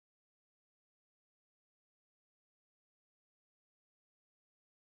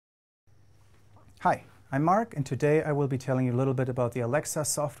Hi, I'm Mark, and today I will be telling you a little bit about the Alexa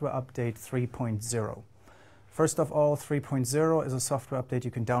software update 3.0. First of all, 3.0 is a software update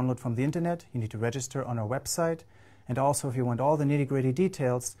you can download from the internet. You need to register on our website. And also, if you want all the nitty-gritty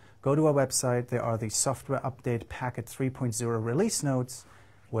details, go to our website. There are the software update packet 3.0 release notes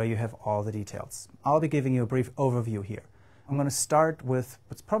where you have all the details. I'll be giving you a brief overview here. I'm going to start with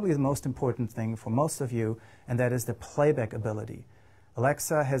what's probably the most important thing for most of you, and that is the playback ability.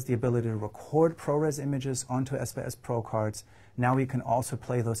 Alexa has the ability to record ProRes images onto SBS Pro cards. Now we can also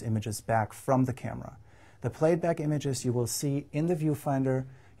play those images back from the camera. The playback images you will see in the viewfinder.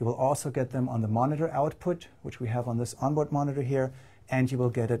 You will also get them on the monitor output, which we have on this onboard monitor here, and you will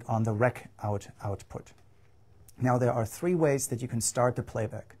get it on the rec output. Now there are three ways that you can start the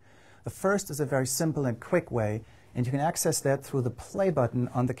playback. The first is a very simple and quick way, and you can access that through the play button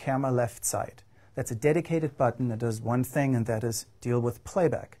on the camera left side. That's a dedicated button that does one thing, and that is deal with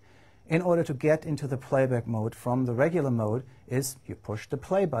playback. In order to get into the playback mode from the regular mode is you push the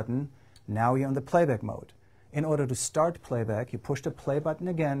play button, now you're in the playback mode. In order to start playback, you push the play button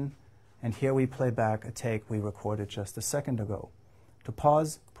again, and here we play back a take we recorded just a second ago. To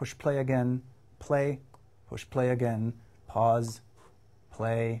pause, push play again, play, push play again, pause,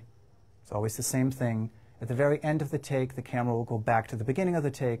 play. It's always the same thing. At the very end of the take, the camera will go back to the beginning of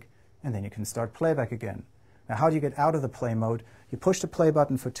the take, and then you can start playback again. Now, how do you get out of the play mode? You push the play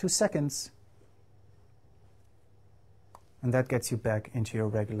button for 2 seconds, and that gets you back into your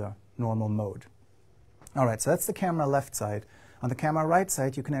regular, normal mode. All right, so that's the camera left side. On the camera right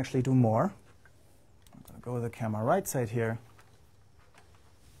side, you can actually do more. I'm going to go with the camera right side here.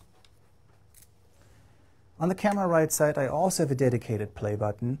 On the camera right side, I also have a dedicated play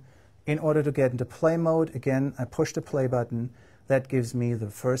button. In order to get into play mode, again, I push the play button. That gives me the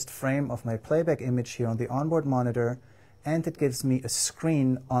first frame of my playback image here on the onboard monitor, and it gives me a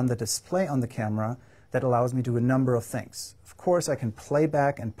screen on the display on the camera that allows me to do a number of things. Of course, I can play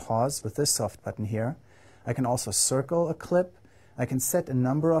back and pause with this soft button here. I can also circle a clip. I can set a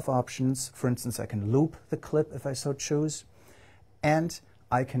number of options. For instance, I can loop the clip if I so choose. And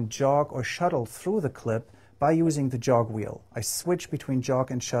I can jog or shuttle through the clip by using the jog wheel. I switch between jog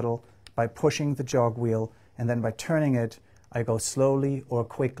and shuttle by pushing the jog wheel, and then by turning it, I go slowly or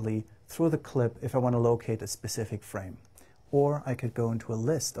quickly through the clip if I want to locate a specific frame. Or I could go into a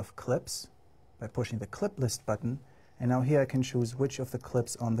list of clips by pushing the clip list button, and now here I can choose which of the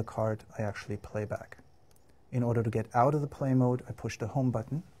clips on the card I actually play back. In order to get out of the play mode, I push the home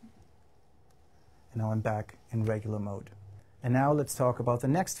button, and now I'm back in regular mode. And now let's talk about the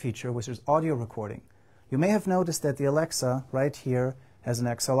next feature, which is audio recording. You may have noticed that the Alexa right here has an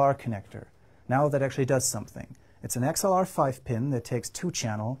XLR connector. Now that actually does something. It's an XLR 5-pin that takes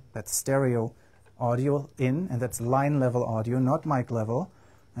 2-channel, that's stereo audio in, and that's line level audio, not mic level.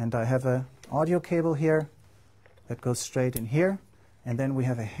 And I have an audio cable here that goes straight in here, and then we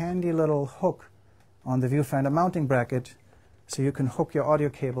have a handy little hook on the viewfinder mounting bracket, so you can hook your audio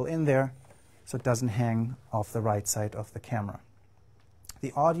cable in there so it doesn't hang off the right side of the camera.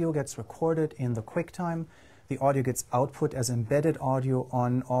 The audio gets recorded in the QuickTime. The audio gets output as embedded audio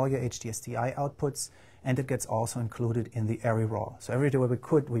on all your HDSDI outputs, and it gets also included in the ARRI RAW. So everywhere we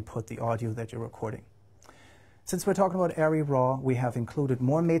could, we put the audio that you're recording. Since we're talking about ARRI RAW, we have included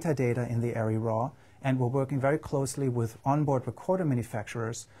more metadata in the ARRI RAW, and we're working very closely with onboard recorder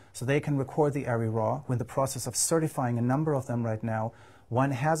manufacturers so they can record the ARRI RAW. We're in the process of certifying a number of them right now.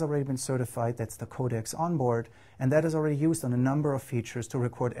 One has already been certified, that's the Codex Onboard, and that is already used on a number of features to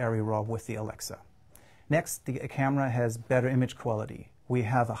record ARRI RAW with the Alexa. Next, the camera has better image quality. We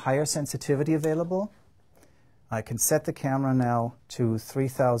have a higher sensitivity available. I can set the camera now to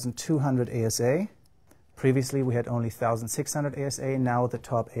 3200 ASA. Previously, we had only 1600 ASA. Now the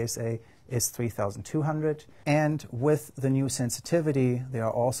top ASA is 3200. And with the new sensitivity, there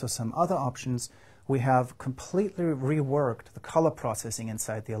are also some other options. We have completely reworked the color processing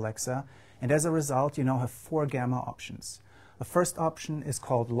inside the Alexa, and as a result, you now have 4 gamma options. The first option is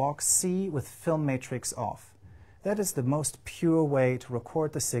called Log C with film matrix off. That is the most pure way to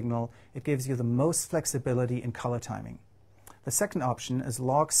record the signal. It gives you the most flexibility in color timing. The second option is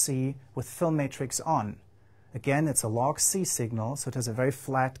Log C with film matrix on. Again, it's a Log C signal, so it has a very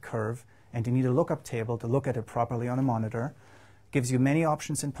flat curve, and you need a lookup table to look at it properly on a monitor. Gives you many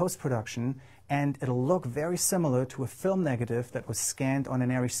options in post-production, and it'll look very similar to a film negative that was scanned on an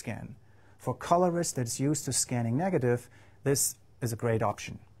ARRI scan. For colorists that's used to scanning negative, this is a great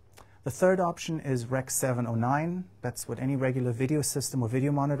option. The third option is Rec 709. That's what any regular video system or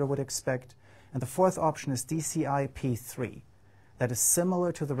video monitor would expect. And the fourth option is DCI P3. That is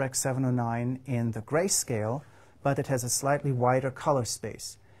similar to the Rec 709 in the grayscale, but it has a slightly wider color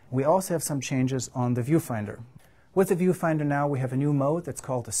space. We also have some changes on the viewfinder. With the viewfinder now, we have a new mode that's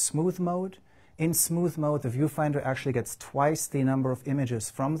called the smooth mode. In smooth mode, the viewfinder actually gets twice the number of images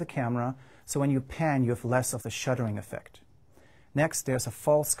from the camera, so when you pan, you have less of the shuttering effect. Next, there's a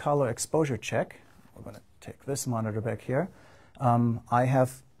false color exposure check. We're going to take this monitor back here. I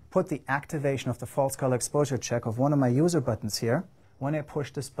have put the activation of the false color exposure check of one of my user buttons here. When I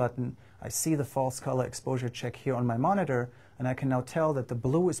push this button, I see the false color exposure check here on my monitor, and I can now tell that the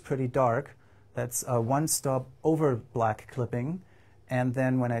blue is pretty dark. That's a one-stop over black clipping. And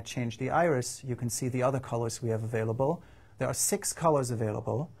then when I change the iris, you can see the other colors we have available. There are 6 colors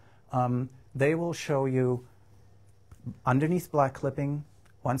available. They will show you underneath black clipping,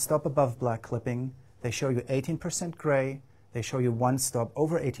 one stop above black clipping. They show you 18% gray. They show you one stop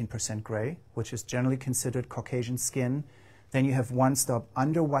over 18% gray, which is generally considered Caucasian skin. Then you have one stop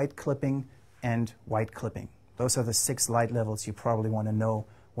under white clipping and white clipping. Those are the 6 light levels you probably want to know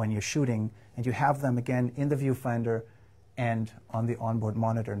when you're shooting. And you have them again in the viewfinder and on the onboard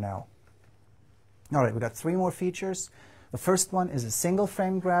monitor now. All right, we've got 3 more features. The first one is a single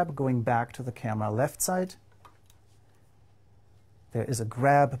frame grab going back to the camera left side. There is a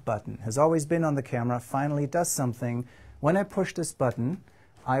grab button. Has always been on the camera, finally does something. When I push this button,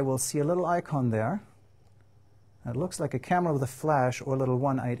 I will see a little icon there. It looks like a camera with a flash or a little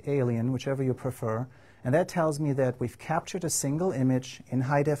one-eyed alien, whichever you prefer. And that tells me that we've captured a single image in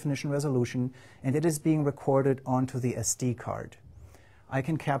high-definition resolution, and it is being recorded onto the SD card. I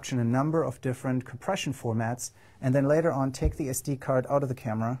can capture a number of different compression formats, and then later on take the SD card out of the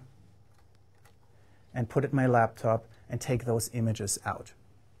camera and put it in my laptop and take those images out.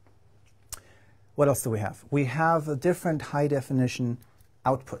 What else do we have? We have different high-definition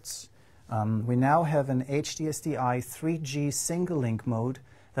outputs. We now have an HDSDI 3G single-link mode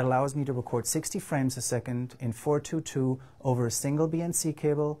that allows me to record 60 frames a second in 422 over a single BNC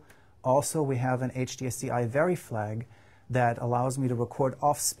cable. Also, we have an HDSDI Vary flag that allows me to record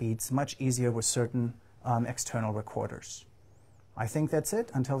off speeds much easier with certain external recorders. I think that's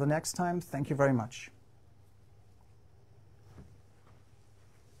it. Until the next time, thank you very much.